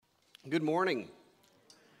Good morning.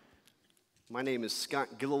 My name is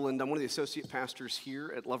Scott Gilliland. I'm one of the associate pastors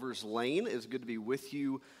here at Lover's Lane. It's good to be with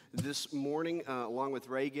you this morning. Along with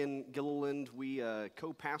Reagan Gilliland, we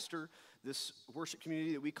co-pastor this worship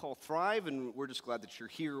community that we call Thrive, and we're just glad that you're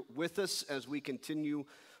here with us as we continue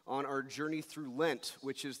on our journey through Lent,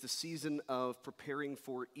 which is the season of preparing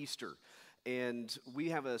for Easter. And we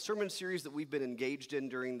have a sermon series that we've been engaged in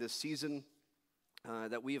during this season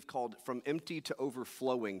that we have called From Empty to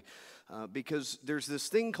Overflowing, because there's this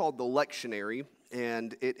thing called the lectionary,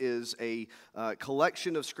 and it is a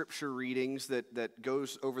collection of scripture readings that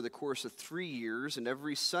goes over the course of 3 years, and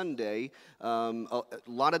every Sunday, a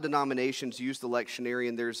lot of denominations use the lectionary,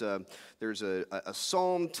 and there's a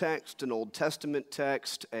psalm text, an Old Testament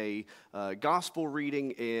text, a gospel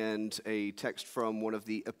reading, and a text from one of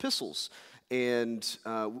the epistles. And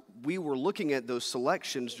we were looking at those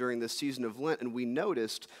selections during the season of Lent, and we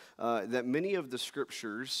noticed that many of the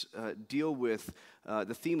scriptures deal with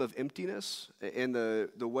the theme of emptiness and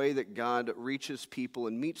the way that God reaches people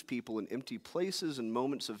and meets people in empty places and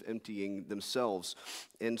moments of emptying themselves.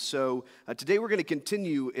 And so today we're going to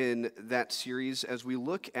continue in that series as we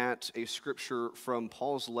look at a scripture from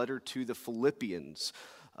Paul's letter to the Philippians.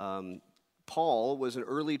 Paul was an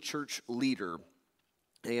early church leader.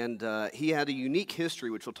 And he had a unique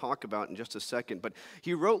history, which we'll talk about in just a second. But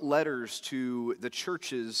he wrote letters to the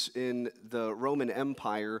churches in the Roman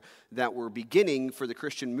Empire that were beginning for the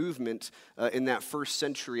Christian movement in that first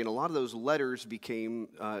century. And a lot of those letters became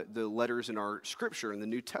the letters in our scripture in the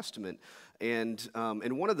New Testament. And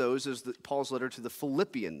one of those is Paul's letter to the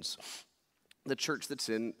Philippians, the church that's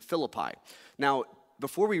in Philippi. Now,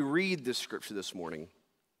 before we read this scripture this morning,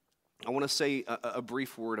 I want to say a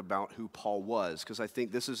brief word about who Paul was, because I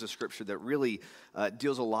think this is a scripture that really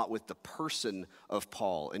deals a lot with the person of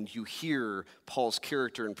Paul, and you hear Paul's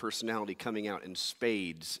character and personality coming out in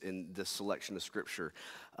spades in this selection of scripture.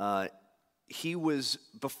 He was,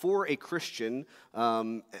 before a Christian,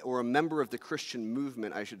 or a member of the Christian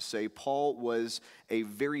movement, I should say, Paul was a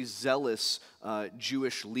very zealous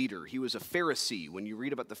Jewish leader. He was a Pharisee. When you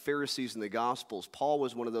read about the Pharisees in the Gospels, Paul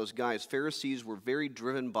was one of those guys. Pharisees were very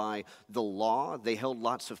driven by the law. They held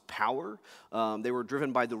lots of power. They were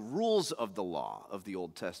driven by the rules of the law of the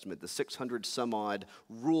Old Testament, the 600 some odd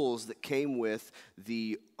rules that came with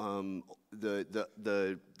the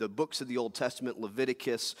books of the Old Testament,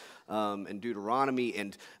 Leviticus and Deuteronomy.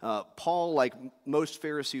 And Paul, like most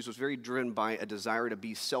Pharisees, was very driven by a desire to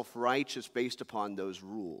be self-righteous based upon those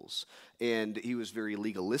rules. And he was very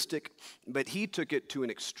legalistic, but he took it to an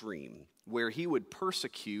extreme where he would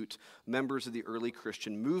persecute members of the early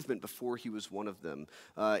Christian movement before he was one of them.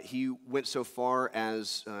 He went so far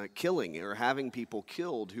as killing or having people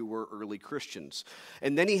killed who were early Christians.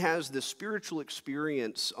 And then he has this spiritual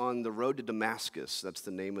experience on the road to Damascus. That's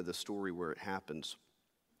the name of the story where it happens.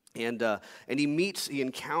 And he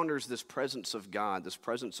encounters this presence of God, this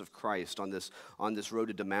presence of Christ on this road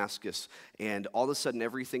to Damascus, and all of a sudden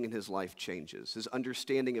everything in his life changes. His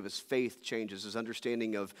understanding of his faith changes, his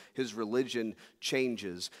understanding of his religion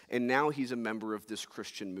changes, and now he's a member of this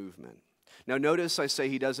Christian movement. Now notice I say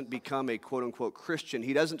he doesn't become a quote-unquote Christian.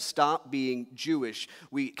 He doesn't stop being Jewish.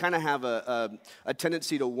 We kind of have a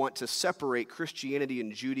tendency to want to separate Christianity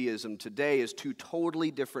and Judaism today as two totally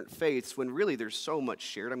different faiths when really there's so much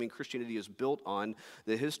shared. I mean, Christianity is built on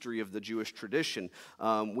the history of the Jewish tradition.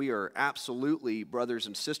 We are absolutely brothers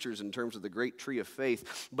and sisters in terms of the great tree of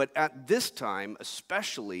faith. But at this time,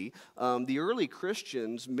 especially, the early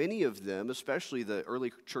Christians, many of them, especially the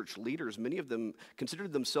early church leaders, many of them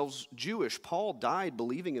considered themselves Jewish. Paul died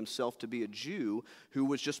believing himself to be a Jew who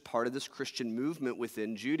was just part of this Christian movement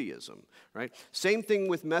within Judaism, right? Same thing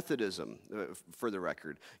with Methodism, for the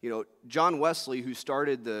record. You know, John Wesley, who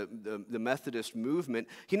started the Methodist movement,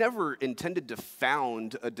 he never intended to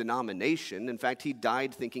found a denomination. In fact, he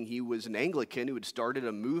died thinking he was an Anglican who had started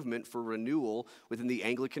a movement for renewal within the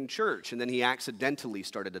Anglican Church, and then he accidentally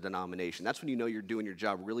started a denomination. That's when you know you're doing your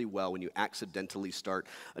job really well, when you accidentally start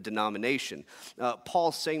a denomination.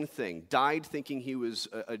 Paul, same thing. Died thinking he was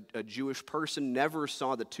a Jewish person, never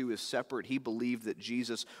saw the two as separate. He believed that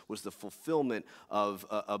Jesus was the fulfillment of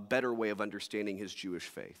a better way of understanding his Jewish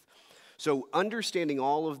faith. So understanding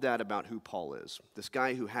all of that about who Paul is, this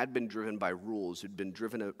guy who had been driven by rules, who'd been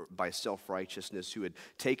driven by self-righteousness, who had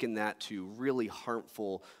taken that to really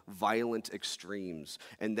harmful, violent extremes,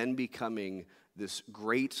 and then becoming this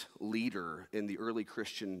great leader in the early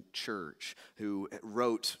Christian church who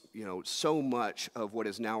wrote, so much of what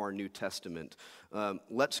is now our New Testament.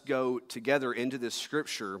 Let's go together into this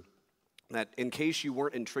scripture that, in case you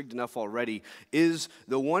weren't intrigued enough already, is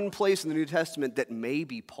the one place in the New Testament that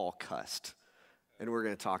maybe Paul cussed. and we're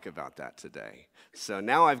going to talk about that today. So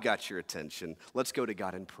now I've got your attention. Let's go to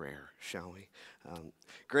God in prayer, shall we?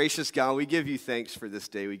 Gracious God, we give you thanks for this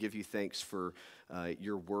day. We give you thanks for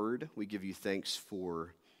your word. We give you thanks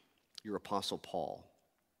for your Apostle Paul.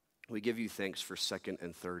 We give you thanks for second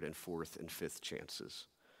and third and fourth and fifth chances.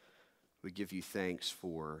 We give you thanks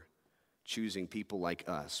for choosing people like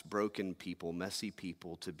us, broken people, messy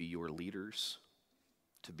people, to be your leaders,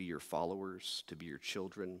 to be your followers, to be your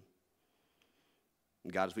children.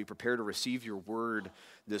 And God, as we prepare to receive your word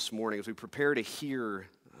this morning, as we prepare to hear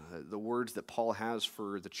the words that Paul has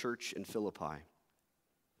for the church in Philippi,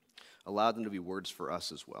 allow them to be words for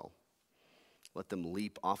us as well. Let them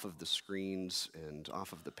leap off of the screens and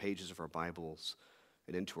off of the pages of our Bibles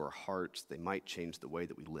and into our hearts. They might change the way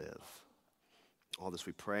that we live. All this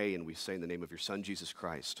we pray and we say in the name of your Son, Jesus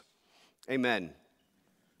Christ. Amen.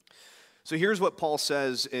 So here's what Paul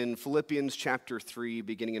says in Philippians chapter 3,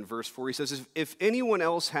 beginning in verse 4. He says, if anyone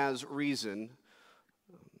else has reason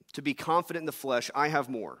to be confident in the flesh, I have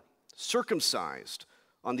more. Circumcised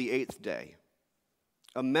on the 8th day,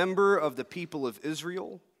 a member of the people of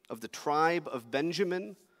Israel, of the tribe of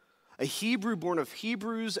Benjamin, a Hebrew born of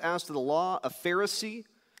Hebrews, as to the law, a Pharisee.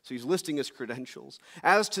 So he's listing his credentials.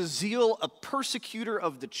 As to zeal, a persecutor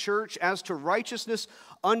of the church. As to righteousness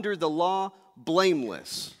under the law,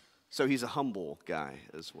 blameless. So he's a humble guy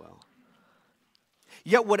as well.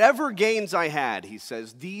 Yet whatever gains I had, he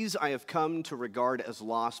says, these I have come to regard as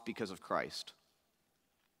lost because of Christ.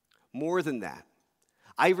 More than that,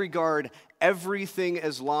 I regard everything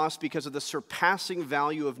as lost because of the surpassing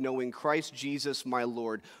value of knowing Christ Jesus my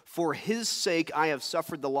Lord. For his sake I have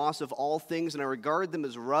suffered the loss of all things, and I regard them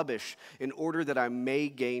as rubbish in order that I may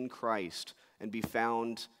gain Christ and be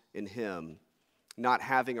found in him, not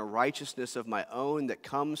having a righteousness of my own that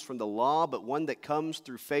comes from the law, but one that comes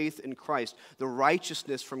through faith in Christ, the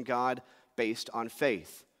righteousness from God based on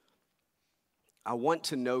faith. I want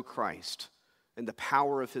to know Christ and the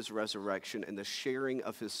power of his resurrection and the sharing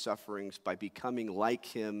of his sufferings by becoming like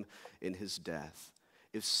him in his death,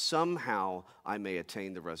 if somehow I may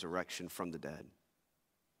attain the resurrection from the dead.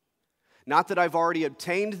 Not that I've already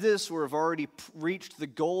obtained this or have already reached the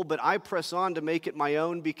goal, but I press on to make it my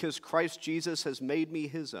own because Christ Jesus has made me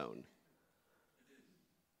his own.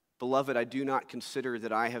 Beloved, I do not consider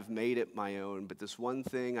that I have made it my own, but this one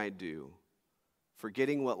thing I do,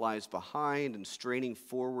 forgetting what lies behind and straining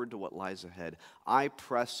forward to what lies ahead, I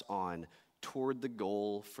press on toward the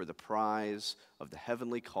goal for the prize of the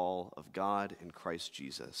heavenly call of God in Christ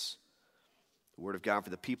Jesus. The word of God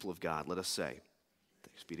for the people of God, let us say,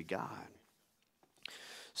 thanks be to God.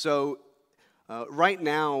 So, right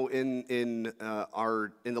now in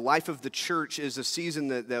the life of the church is a season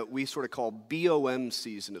that we sort of call BOM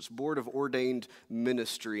season. It's Board of Ordained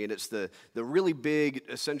Ministry, and it's the really big,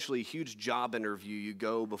 essentially huge job interview. You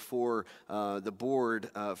go before the board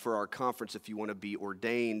for our conference if you want to be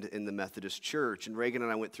ordained in the Methodist Church. And Reagan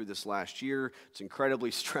and I went through this last year. It's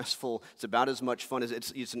incredibly stressful. It's about as much fun as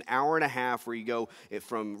it's an hour and a half where you go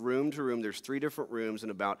from room to room. There's 3 different rooms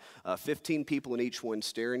and about 15 people in each one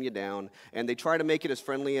staring you down, and they try to make it as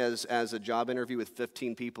friendly as a job interview with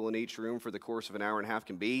 15 people in each room for the course of an hour and a half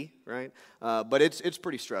can be, right? But it's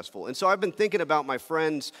pretty stressful. And so I've been thinking about my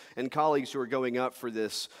friends and colleagues who are going up for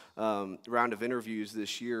this round of interviews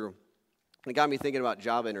this year. It got me thinking about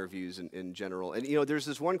job interviews in general. And, there's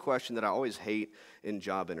this one question that I always hate in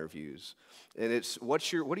job interviews, and it's, what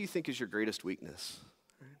do you think is your greatest weakness?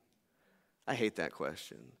 I hate that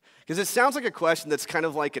question because it sounds like a question that's kind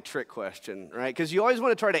of like a trick question, right? Because you always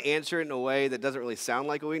want to try to answer it in a way that doesn't really sound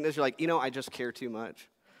like a weakness. You're like, I just care too much.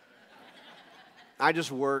 I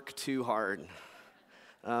just work too hard.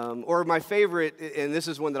 Or my favorite, and this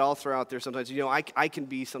is one that I'll throw out there sometimes, I can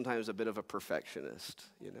be sometimes a bit of a perfectionist,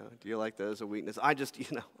 Do you like that as a weakness? I'm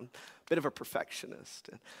a bit of a perfectionist.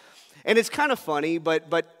 And it's kind of funny,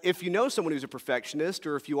 but if you know someone who's a perfectionist,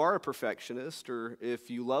 or if you are a perfectionist, or if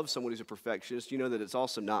you love someone who's a perfectionist, you know that it's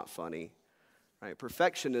also not funny, right?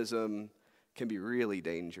 Perfectionism can be really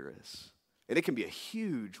dangerous, and it can be a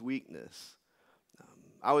huge weakness.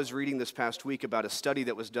 I was reading this past week about a study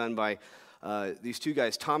that was done by these 2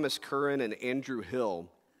 guys, Thomas Curran and Andrew Hill,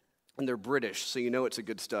 and they're British, so it's a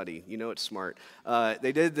good study. It's smart.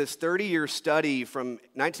 They did this 30-year study from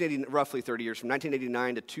roughly 30 years, from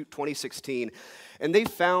 1989 to 2016, and they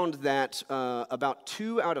found that about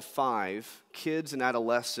 2 out of 5 kids and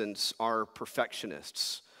adolescents are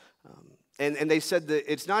perfectionists. And they said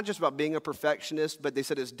that it's not just about being a perfectionist, but they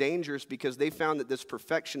said it's dangerous because they found that this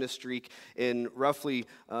perfectionist streak in roughly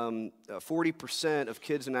 40% of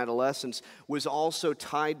kids and adolescents was also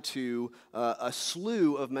tied to a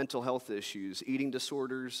slew of mental health issues, eating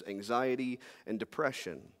disorders, anxiety, and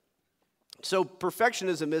depression. So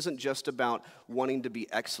perfectionism isn't just about wanting to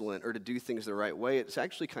be excellent or to do things the right way. It's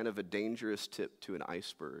actually kind of a dangerous tip to an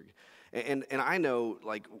iceberg. And I know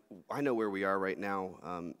where we are right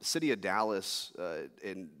now. City of Dallas,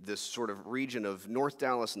 in this sort of region of North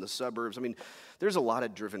Dallas and the suburbs. I mean, there's a lot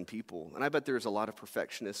of driven people, and I bet there's a lot of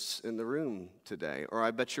perfectionists in the room today. Or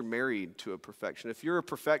I bet you're married to a perfectionist. If you're a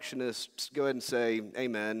perfectionist, go ahead and say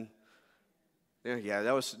amen. Yeah,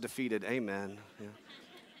 that was defeated. Amen. Yeah.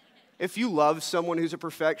 If you love someone who's a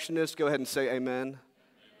perfectionist, go ahead and say amen.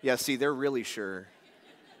 Yeah, see, they're really sure.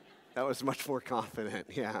 That was much more confident.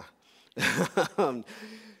 Yeah.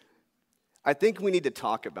 I think we need to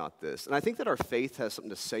talk about this. And I think that our faith has something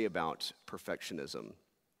to say about perfectionism.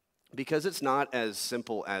 Because it's not as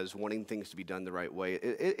simple as wanting things to be done the right way.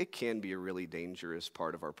 It can be a really dangerous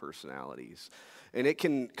part of our personalities. And it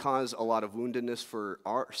can cause a lot of woundedness for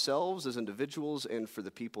ourselves as individuals and for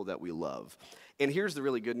the people that we love. And here's the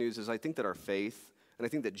really good news is I think that our faith, and I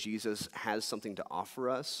think that Jesus has something to offer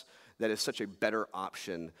us that is such a better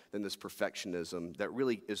option than this perfectionism that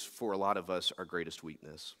really is, for a lot of us, our greatest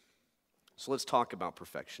weakness. So let's talk about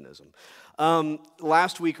perfectionism.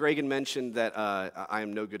 Last week, Reagan mentioned that I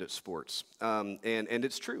am no good at sports, and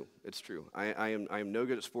it's true. It's true. I am no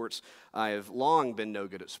good at sports. I have long been no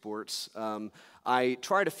good at sports. I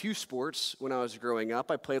tried a few sports when I was growing up.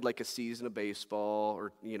 I played like a season of baseball,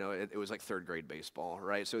 or it was like third grade baseball,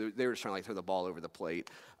 right? So they were just trying to like throw the ball over the plate.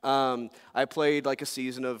 I played like a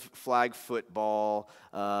season of flag football.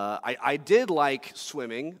 I did like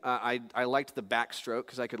swimming. I liked the backstroke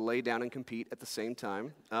because I could lay down and compete at the same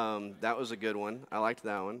time. That was a good one. I liked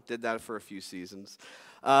that one. Did that for a few seasons.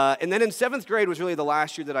 And then in 7th grade was really the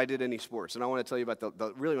last year that I did any sports. And I want to tell you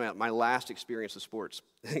about really my last experience of sports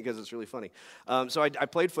because it's really funny. So I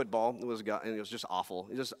played football. It was just awful.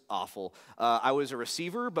 It was just awful. I was a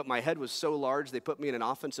receiver, but my head was so large they put me in an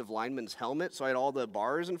offensive lineman's helmet. So I had all the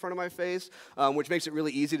bars in front of my face, which makes it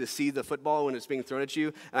really easy to see the football when it's being thrown at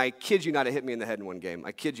you. And I kid you not, it hit me in the head in one game.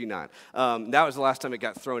 I kid you not. That was the last time it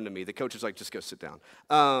got thrown to me. The coach was like, just go sit down.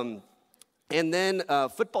 And then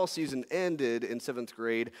football season ended in 7th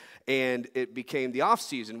grade, and it became the off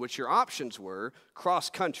season, which your options were cross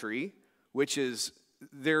country, which is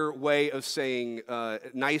their way of saying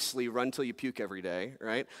nicely, run till you puke every day,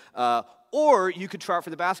 right? Or you could try out for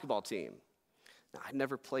the basketball team. Now, I'd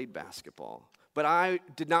never played basketball, but I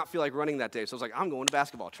did not feel like running that day, so I was like, I'm going to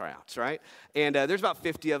basketball tryouts, right? And there's about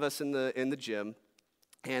 50 of us in the gym,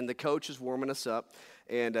 and the coach is warming us up.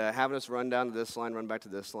 And having us run down to this line, run back to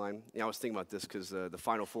this line. I was thinking about this because the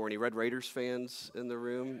Final Four, any Red Raiders fans in the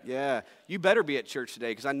room? Yeah, you better be at church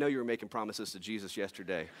today because I know you were making promises to Jesus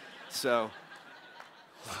yesterday. So,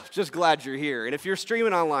 just glad you're here. And if you're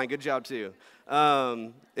streaming online, good job too.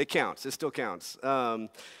 It counts. It still counts.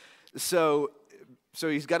 So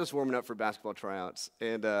he's got us warming up for basketball tryouts.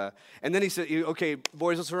 And then he said, okay,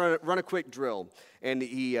 boys, let's run a quick drill. And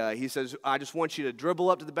he says, I just want you to dribble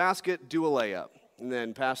up to the basket, do a layup. And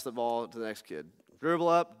then pass the ball to the next kid. Dribble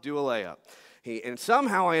up, do a layup. And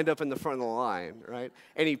somehow I end up in the front of the line, right?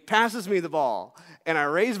 And he passes me the ball. And I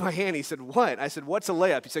raise my hand. He said, what? I said, what's a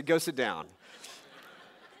layup? He said, go sit down.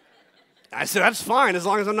 I said, that's fine as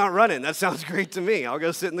long as I'm not running. That sounds great to me. I'll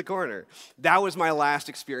go sit in the corner. That was my last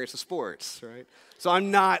experience of sports, right? So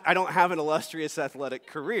I don't have an illustrious athletic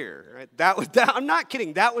career, right? I'm not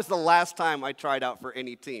kidding. That was the last time I tried out for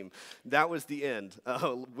any team. That was the end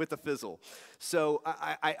with a fizzle. So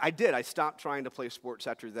I did. I stopped trying to play sports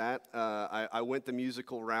after that. I went the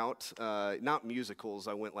musical route. Not musicals.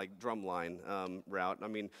 I went like drumline route. I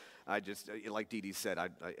mean, I just, like Dee Dee said,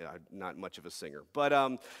 I'm not much of a singer. But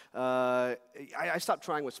I stopped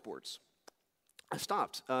trying with sports. I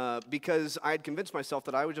stopped because I had convinced myself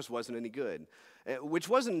that I just wasn't any good. Which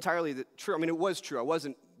wasn't entirely true. I mean, it was true. I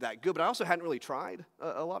wasn't that good, but I also hadn't really tried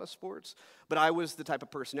a lot of sports. But I was the type of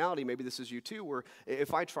personality, maybe this is you too, where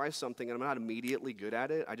if I try something and I'm not immediately good at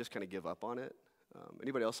it, I just kind of give up on it.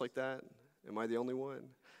 Anybody else like that? Am I the only one?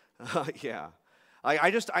 Yeah.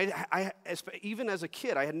 Even as a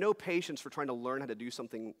kid, I had no patience for trying to learn how to do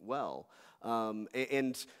something well.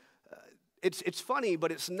 It's funny,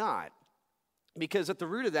 but it's not. Because at the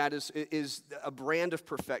root of that is a brand of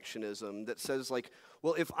perfectionism that says, like,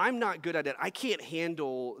 well, if I'm not good at it, I can't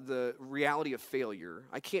handle the reality of failure.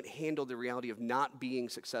 I can't handle the reality of not being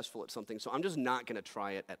successful at something, so I'm just not going to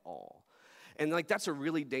try it at all. And, like, that's a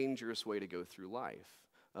really dangerous way to go through life.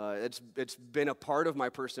 It's been a part of my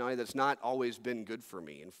personality that's not always been good for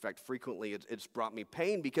me. In fact, frequently it's brought me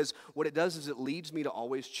pain because what it does is it leads me to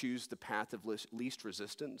always choose the path of least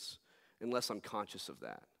resistance unless I'm conscious of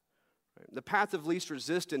that. Right? The path of least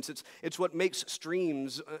resistance, it's what makes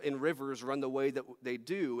streams and rivers run the way that they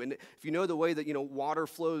do. And if you know the way that water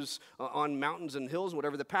flows on mountains and hills and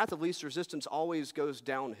whatever, the path of least resistance always goes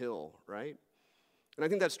downhill, right? And I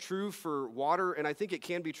think that's true for water, and I think it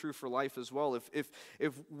can be true for life as well.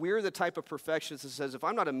 If we're the type of perfectionist that says, if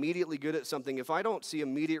I'm not immediately good at something, if I don't see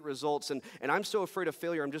immediate results, and I'm so afraid of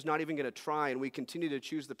failure, I'm just not even going to try, and we continue to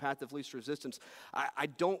choose the path of least resistance, I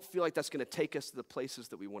don't feel like that's going to take us to the places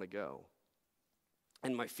that we want to go.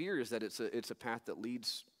 And my fear is that it's a path that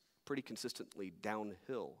leads pretty consistently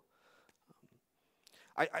downhill.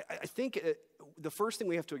 I think the first thing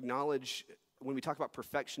we have to acknowledge when we talk about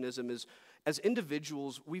perfectionism is, as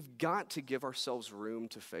individuals, we've got to give ourselves room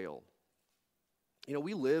to fail.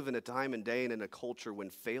 We live in a time and day and in a culture when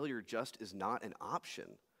failure just is not an option.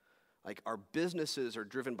 Like, our businesses are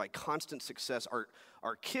driven by constant success.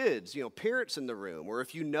 Our kids, parents in the room, or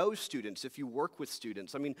if you know students, if you work with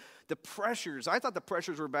students. I mean, the pressures, I thought the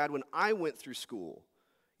pressures were bad when I went through school.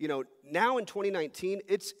 Now in 2019,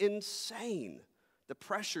 it's insane. The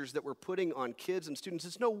pressures that we're putting on kids and students.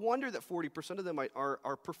 It's no wonder that 40% of them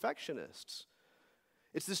are perfectionists.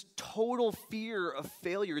 It's this total fear of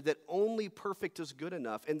failure that only perfect is good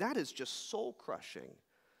enough, and that is just soul-crushing.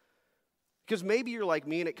 Because maybe you're like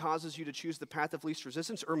me and it causes you to choose the path of least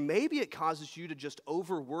resistance, or maybe it causes you to just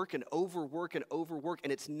overwork and overwork and overwork,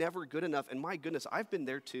 and it's never good enough. And my goodness, I've been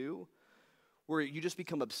there too, where you just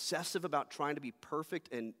become obsessive about trying to be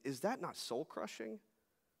perfect, and is that not soul-crushing?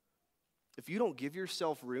 If you don't give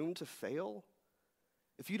yourself room to fail,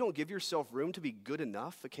 if you don't give yourself room to be good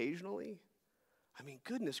enough occasionally, I mean,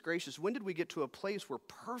 goodness gracious, when did we get to a place where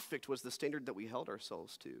perfect was the standard that we held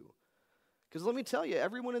ourselves to? Because let me tell you,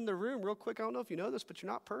 everyone in the room, real quick, I don't know if you know this, but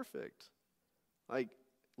you're not perfect. Like,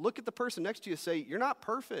 look at the person next to you and say, you're not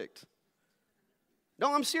perfect.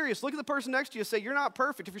 No, I'm serious. Look at the person next to you and say, you're not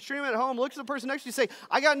perfect. If you're streaming at home, look at the person next to you and say,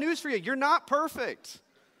 I got news for you, you're not perfect.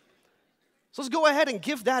 So let's go ahead and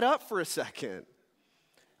give that up for a second.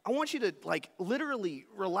 I want you to, literally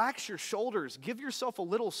relax your shoulders. Give yourself a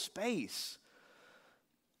little space.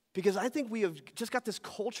 Because I think we have just got this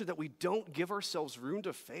culture that we don't give ourselves room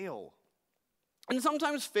to fail. And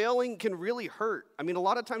sometimes failing can really hurt. I mean, a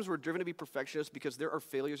lot of times we're driven to be perfectionists because there are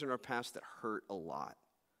failures in our past that hurt a lot.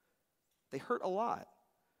 They hurt a lot.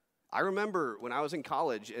 I remember when I was in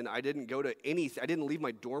college and I didn't leave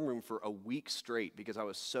my dorm room for a week straight because I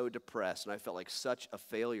was so depressed and I felt like such a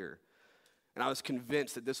failure. And I was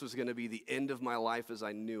convinced that this was going to be the end of my life as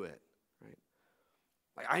I knew it, right?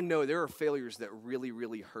 I know there are failures that really,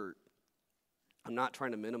 really hurt. I'm not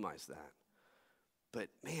trying to minimize that. But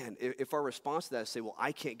man, if our response to that is say, well,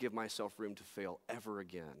 I can't give myself room to fail ever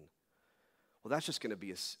again, well, that's just going to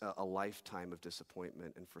be a lifetime of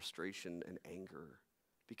disappointment and frustration and anger.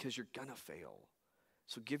 Because you're going to fail.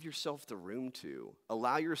 So give yourself the room to.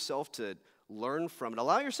 Allow yourself to learn from it.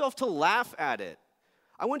 Allow yourself to laugh at it.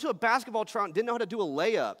 I went to a basketball trial and didn't know how to do a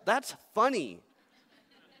layup. That's funny.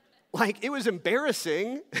 It was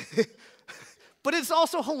embarrassing, but it's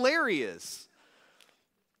also hilarious.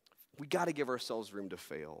 We got to give ourselves room to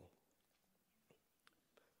fail.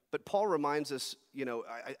 But Paul reminds us,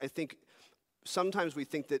 I think sometimes we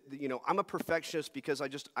think that, I'm a perfectionist because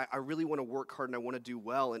I really want to work hard and I want to do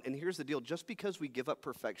well. And here's the deal. Just because we give up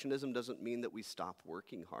perfectionism doesn't mean that we stop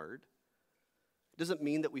working hard. It doesn't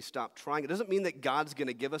mean that we stop trying. It doesn't mean that God's going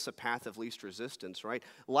to give us a path of least resistance, right?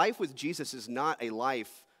 Life with Jesus is not a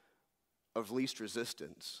life of least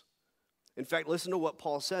resistance. In fact, listen to what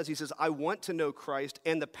Paul says. He says, I want to know Christ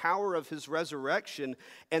and the power of his resurrection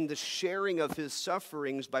and the sharing of his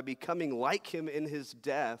sufferings by becoming like him in his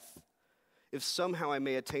death, if somehow I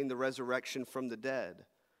may attain the resurrection from the dead.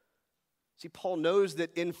 See, Paul knows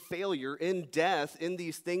that in failure, in death, in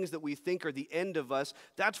these things that we think are the end of us,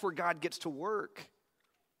 that's where God gets to work.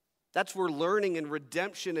 That's where learning and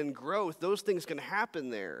redemption and growth, those things can happen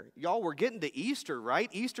there. Y'all, we're getting to Easter, right?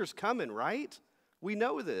 Easter's coming, right? We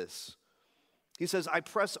know this. He says, I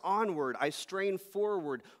press onward, I strain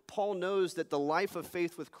forward. Paul knows that the life of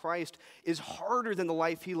faith with Christ is harder than the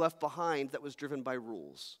life he left behind that was driven by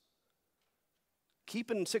rules.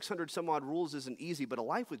 Keeping 600 some odd rules isn't easy, but a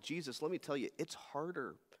life with Jesus, let me tell you, it's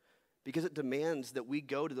harder because it demands that we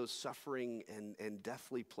go to those suffering and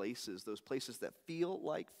deathly places, those places that feel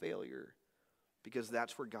like failure, because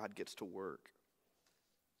that's where God gets to work.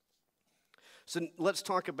 So let's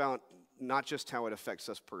talk about not just how it affects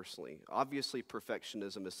us personally. Obviously,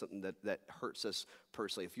 perfectionism is something that hurts us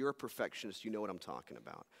personally. If you're a perfectionist, you know what I'm talking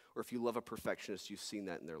about. Or if you love a perfectionist, you've seen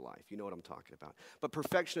that in their life. You know what I'm talking about. But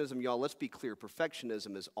perfectionism, y'all, let's be clear,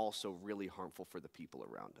 perfectionism is also really harmful for the people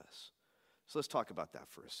around us. So let's talk about that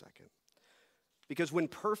for a second. Because when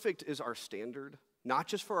perfect is our standard, not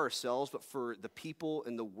just for ourselves, but for the people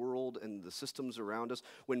in the world and the systems around us,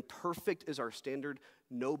 when perfect is our standard,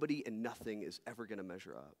 nobody and nothing is ever going to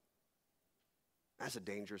measure up. That's a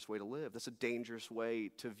dangerous way to live. That's a dangerous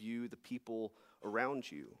way to view the people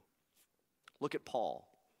around you. Look at Paul.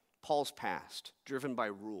 Paul's past, driven by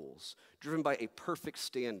rules, driven by a perfect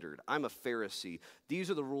standard. I'm a Pharisee.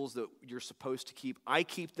 These are the rules that you're supposed to keep. I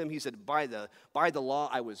keep them. He said, by the law,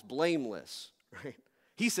 I was blameless, right?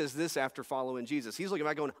 He says this after following Jesus. He's looking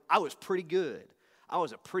back going, I was pretty good. I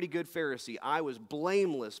was a pretty good Pharisee. I was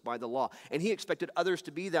blameless by the law. And he expected others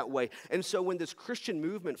to be that way. And so when this Christian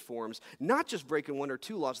movement forms, not just breaking one or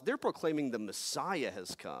two laws, they're proclaiming the Messiah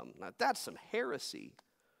has come. Now, that's some heresy.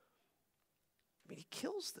 I mean, he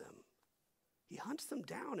kills them. He hunts them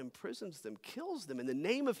down, imprisons them, kills them in the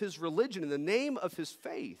name of his religion, in the name of his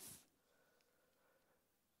faith.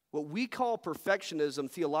 What we call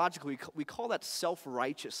perfectionism theologically, we call that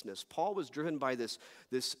self-righteousness. Paul was driven by this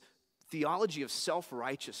theology of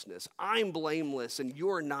self-righteousness. I'm blameless and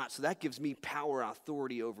you're not, so that gives me power and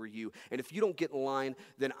authority over you. And if you don't get in line,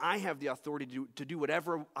 then I have the authority to do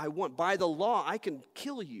whatever I want. By the law, I can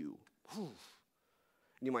kill you. Whew.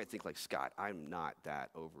 And you might think like, Scott, I'm not that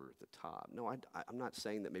over the top. No, I'm not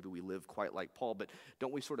saying that maybe we live quite like Paul, but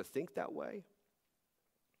don't we sort of think that way?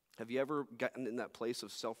 Have you ever gotten in that place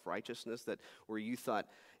of self-righteousness where you thought,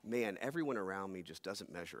 man, everyone around me just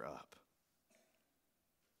doesn't measure up?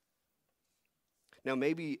 Now,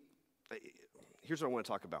 maybe, here's what I want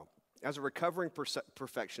to talk about. As a recovering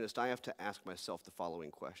perfectionist, I have to ask myself the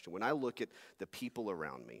following question. When I look at the people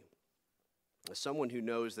around me, as someone who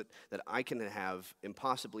knows that I can have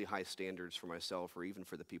impossibly high standards for myself or even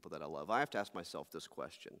for the people that I love, I have to ask myself this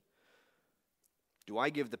question. Do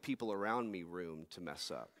I give the people around me room to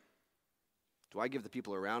mess up? Do I give the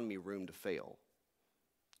people around me room to fail?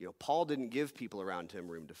 You know, Paul didn't give people around him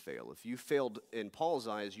room to fail. If you failed in Paul's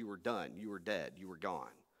eyes, you were done. You were dead. You were gone.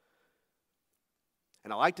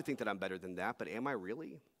 And I like to think that I'm better than that, but am I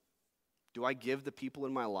really? Do I give the people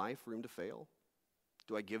in my life room to fail?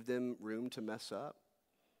 Do I give them room to mess up?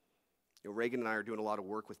 You know, Reagan and I are doing a lot of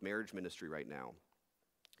work with marriage ministry right now.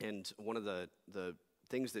 And one of the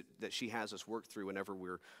things that she has us work through whenever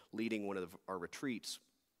we're leading one of our retreats,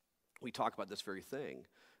 we talk about this very thing.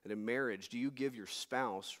 And in marriage, do you give your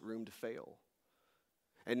spouse room to fail?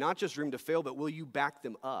 And not just room to fail, but will you back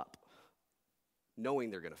them up knowing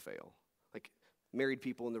they're going to fail? Like married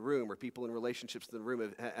people in the room or people in relationships in the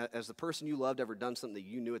room, has the person you loved ever done something that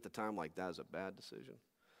you knew at the time like that is a bad decision?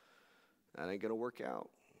 That ain't going to work out.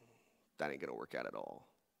 That ain't going to work out at all.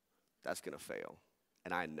 That's going to fail.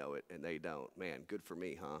 And I know it, and they don't. Man, good for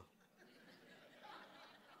me, huh?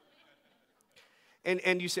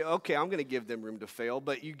 And you say, okay, I'm going to give them room to fail,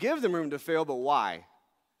 but you give them room to fail, but why?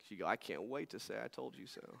 Because you go, I can't wait to say I told you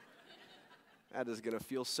so. That is going to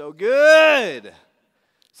feel so good.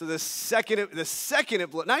 So the second it not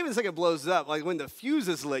even the second it blows up, like when the fuse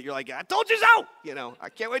is lit, you're like, I told you so. You know, I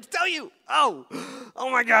can't wait to tell you. Oh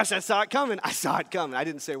my gosh, I saw it coming. I saw it coming. I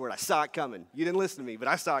didn't say a word. I saw it coming. You didn't listen to me, but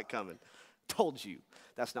I saw it coming. Told you.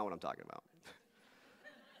 That's not what I'm talking about.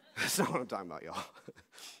 That's not what I'm talking about, y'all.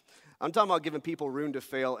 I'm talking about giving people room to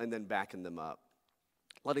fail and then backing them up.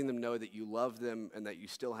 Letting them know that you love them and that you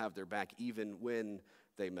still have their back even when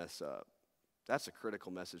they mess up. That's a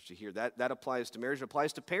critical message to hear. That applies to marriage. It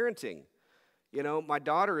applies to parenting. You know, my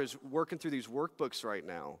daughter is working through these workbooks right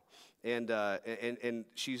now. And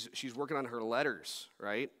she's working on her letters,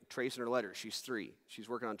 right? Tracing her letters. She's 3. She's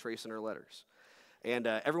working on tracing her letters. And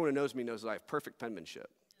everyone who knows me knows that I have perfect penmanship.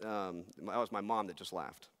 That was my mom that just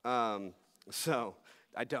laughed. So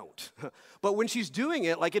I don't. But when she's doing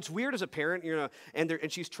it, like it's weird as a parent, you know, and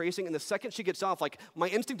she's tracing, and the second she gets off, like my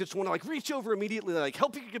instinct is to want to like reach over immediately, like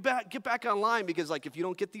help you get back online, because like if you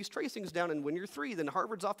don't get these tracings down, and when you're 3, then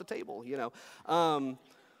Harvard's off the table, you know.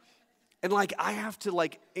 And like I have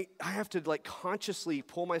to consciously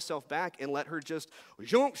pull myself back and let her just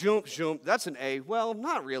jump. That's an A. Well,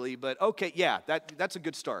 not really, but okay, yeah, that's a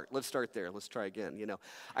good start. Let's start there. Let's try again. You know,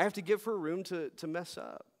 I have to give her room to mess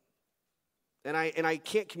up. And I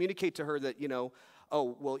can't communicate to her that, you know,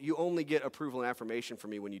 oh, well, you only get approval and affirmation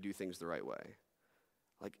from me when you do things the right way.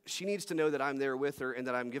 Like, she needs to know that I'm there with her and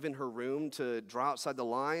that I'm giving her room to draw outside the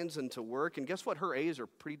lines and to work. And guess what? Her A's are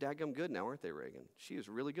pretty daggum good now, aren't they, Reagan? She is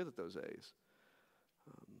really good at those A's.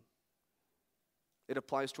 It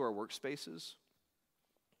applies to our workspaces.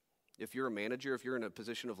 If you're a manager, if you're in a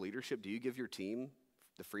position of leadership, do you give your team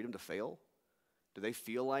the freedom to fail? Do they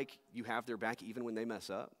feel like you have their back even when they mess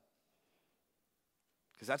up?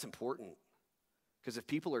 Because that's important. Because if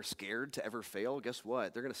people are scared to ever fail, guess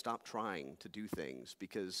what? They're going to stop trying to do things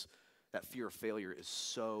because that fear of failure is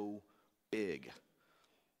so big.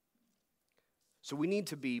 So we need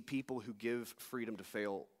to be people who give freedom to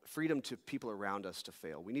fail, freedom to people around us to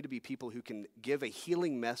fail. We need to be people who can give a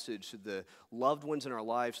healing message to the loved ones in our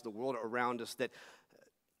lives, to the world around us, that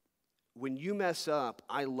when you mess up,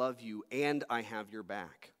 I love you and I have your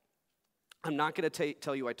back. I'm not going to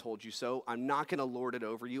tell you I told you so. I'm not going to lord it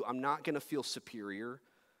over you. I'm not going to feel superior.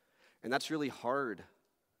 And that's really hard.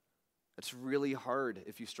 That's really hard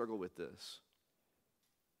if you struggle with this.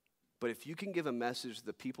 But if you can give a message to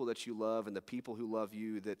the people that you love and the people who love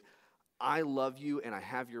you that I love you and I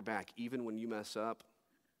have your back even when you mess up,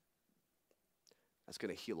 that's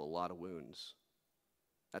going to heal a lot of wounds.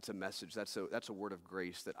 That's a message, that's a word of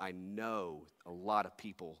grace that I know a lot of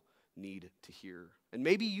people need to hear. And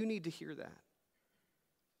maybe you need to hear that.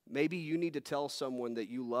 Maybe you need to tell someone that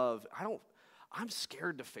you love, I'm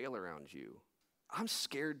scared to fail around you. I'm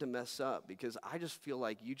scared to mess up because I just feel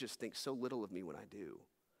like you just think so little of me when I do.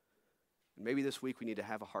 Maybe this week we need to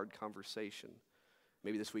have a hard conversation.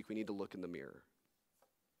 Maybe this week we need to look in the mirror.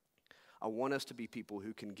 I want us to be people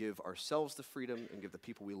who can give ourselves the freedom and give the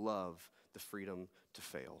people we love the freedom to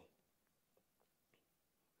fail.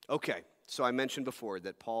 Okay, so I mentioned before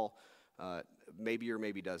that Paul maybe or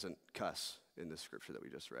maybe doesn't cuss in this scripture that we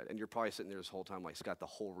just read. And you're probably sitting there this whole time like, Scott, the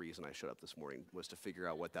whole reason I showed up this morning was to figure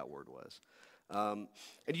out what that word was. And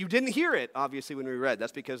you didn't hear it, obviously, when we read.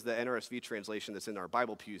 That's because the NRSV translation that's in our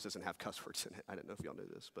Bible pews doesn't have cuss words in it. I don't know if y'all knew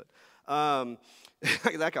this, but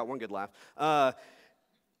that got one good laugh.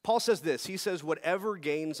 Paul says this. He says, whatever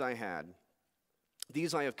gains I had,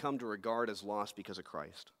 these I have come to regard as lost because of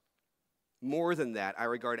Christ. More than that, I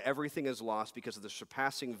regard everything as lost because of the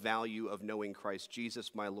surpassing value of knowing Christ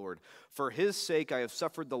Jesus my Lord. For his sake I have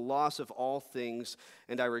suffered the loss of all things,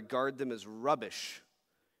 and I regard them as rubbish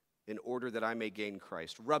in order that I may gain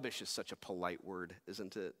Christ. Rubbish is such a polite word,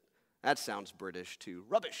 isn't it? That sounds British too.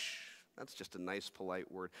 Rubbish. That's just a nice,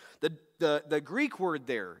 polite word. The Greek word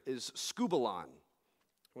there is skubalon.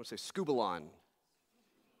 I want to say skubalon.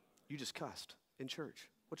 You just cussed in church.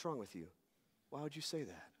 What's wrong with you? Why would you say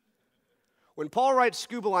that? When Paul writes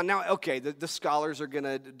skubalon, now, okay, the scholars are going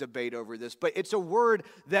to debate over this, but it's a word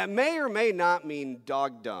that may or may not mean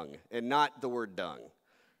dog dung and not the word dung.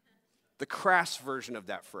 The crass version of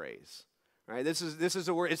that phrase. Right? This is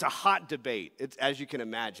a word, it's a hot debate, it's, as you can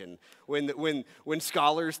imagine. When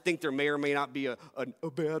scholars think there may or may not be a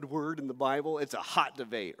bad word in the Bible, it's a hot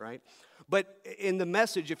debate, right? But in the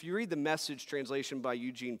Message, if you read the Message translation by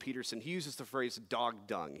Eugene Peterson, he uses the phrase dog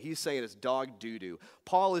dung. He's saying it's dog doo-doo.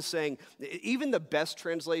 Paul is saying, even the best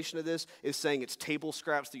translation of this is saying it's table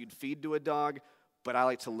scraps that you'd feed to a dog, but I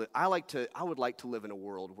would like to live in a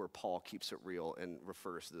world where Paul keeps it real and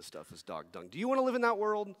refers to this stuff as dog dung. Do you want to live in that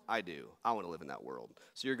world? I do. I want to live in that world.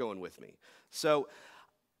 So you're going with me. So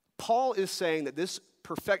Paul is saying that this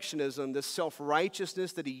perfectionism, this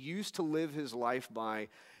self-righteousness that he used to live his life by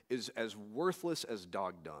is as worthless as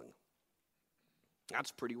dog dung.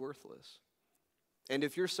 That's pretty worthless. And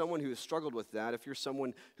if you're someone who has struggled with that, if you're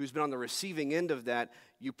someone who's been on the receiving end of that,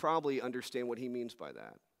 you probably understand what he means by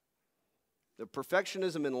that. The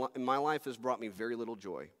perfectionism in my life has brought me very little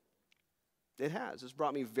joy. It has. It's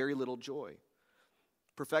brought me very little joy.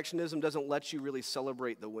 Perfectionism doesn't let you really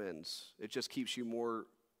celebrate the wins. It just keeps you more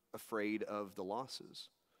afraid of the losses.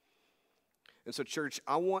 And so, church,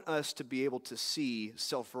 I want us to be able to see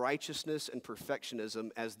self-righteousness and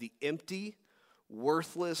perfectionism as the empty,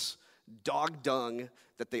 worthless dog dung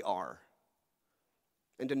that they are.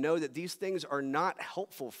 And to know that these things are not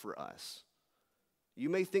helpful for us. You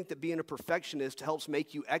may think that being a perfectionist helps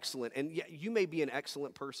make you excellent, and yeah, you may be an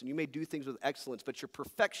excellent person. You may do things with excellence, but your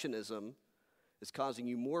perfectionism is causing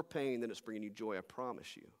you more pain than it's bringing you joy, I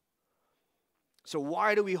promise you. So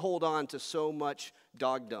why do we hold on to so much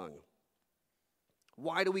dog dung?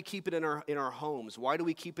 Why do we keep it in our homes? Why do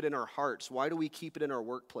we keep it in our hearts? Why do we keep it in our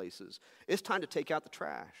workplaces? It's time to take out the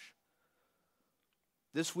trash.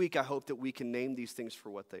 This week, I hope that we can name these things for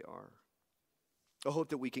what they are. I hope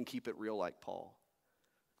that we can keep it real like Paul.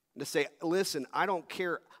 And to say, listen, I don't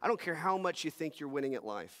care how much you think you're winning at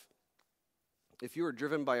life. If you are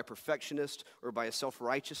driven by a perfectionist or by a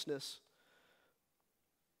self-righteousness,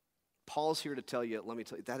 Paul's here to tell you, let me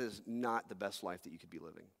tell you, that is not the best life that you could be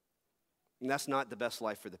living. And that's not the best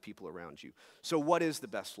life for the people around you. So what is the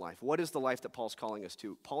best life? What is the life that Paul's calling us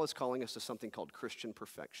to? Paul is calling us to something called Christian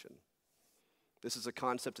perfection. This is a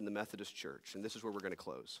concept in the Methodist Church, and this is where we're going to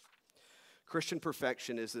close. Christian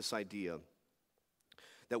perfection is this idea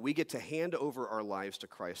that we get to hand over our lives to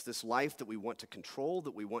Christ, this life that we want to control,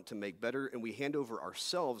 that we want to make better, and we hand over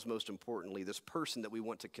ourselves, most importantly, this person that we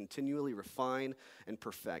want to continually refine and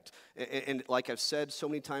perfect. And like I've said so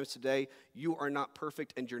many times today, you are not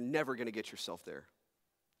perfect, and you're never going to get yourself there.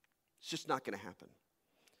 It's just not going to happen.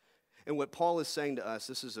 And what Paul is saying to us,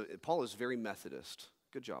 Paul is very Methodist.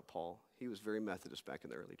 Good job, Paul. He was very Methodist back in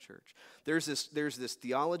the early church. There's this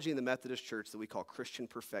theology in the Methodist church that we call Christian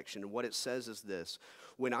perfection, and what it says is this: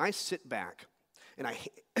 when I sit back and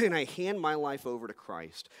I hand my life over to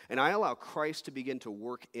Christ, and I allow Christ to begin to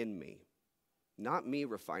work in me, not me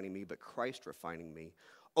refining me, but Christ refining me,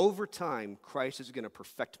 over time, Christ is going to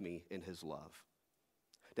perfect me in his love.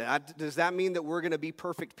 Does that mean that we're going to be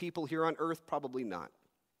perfect people here on earth? Probably not.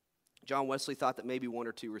 John Wesley thought that maybe 1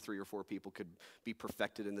 or 2 or 3 or 4 people could be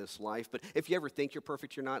perfected in this life. But if you ever think you're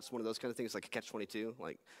perfect, you're not. It's one of those kind of things like a catch-22.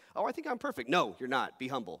 Like, oh, I think I'm perfect. No, you're not. Be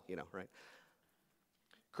humble, right?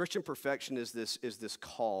 Christian perfection is this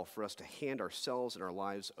call for us to hand ourselves and our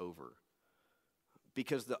lives over.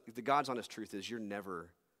 Because the God's honest truth is you're never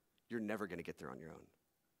going to get there on your own.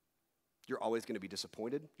 You're always going to be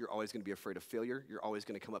disappointed. You're always going to be afraid of failure. You're always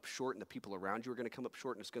going to come up short, and the people around you are going to come up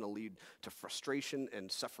short, and it's going to lead to frustration and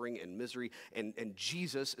suffering and misery. And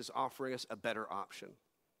Jesus is offering us a better option.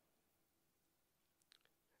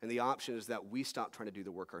 And the option is that we stop trying to do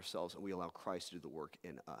the work ourselves, and we allow Christ to do the work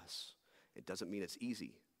in us. It doesn't mean it's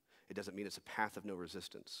easy. It doesn't mean it's a path of no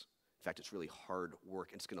resistance. In fact, it's really hard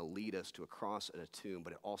work. It's going to lead us to a cross and a tomb,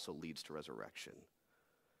 but it also leads to resurrection.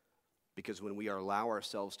 Because when we allow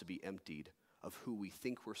ourselves to be emptied of who we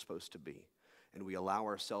think we're supposed to be, and we allow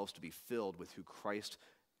ourselves to be filled with who Christ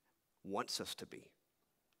wants us to be,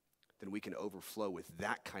 then we can overflow with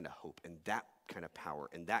that kind of hope and that kind of power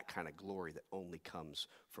and that kind of glory that only comes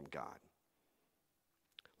from God.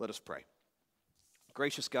 Let us pray.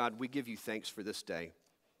 Gracious God, we give you thanks for this day.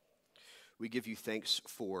 We give you thanks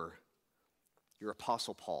for your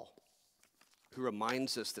Apostle Paul, who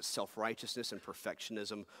reminds us that self-righteousness and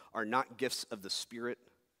perfectionism are not gifts of the Spirit.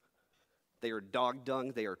 They are dog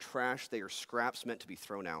dung, they are trash, they are scraps meant to be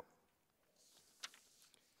thrown out.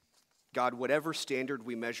 God, whatever standard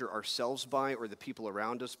we measure ourselves by or the people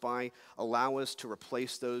around us by, allow us to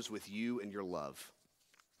replace those with you and your love.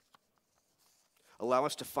 Allow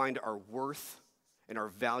us to find our worth and our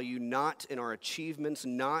value not in our achievements,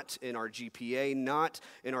 not in our GPA, not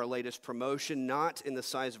in our latest promotion, not in the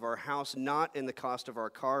size of our house, not in the cost of our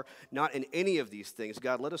car, not in any of these things.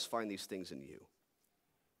 God, let us find these things in you.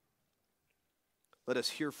 Let us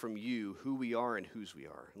hear from you who we are and whose we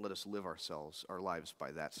are, and let us live our lives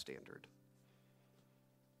by that standard.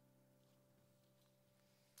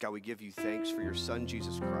 God, we give you thanks for your Son,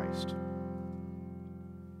 Jesus Christ.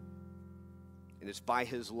 And it's by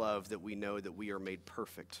his love that we know that we are made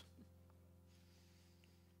perfect,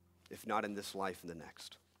 if not in this life, in the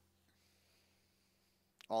next.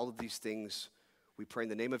 All of these things we pray in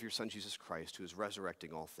the name of your Son, Jesus Christ, who is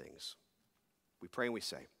resurrecting all things. We pray and we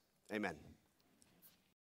say, amen.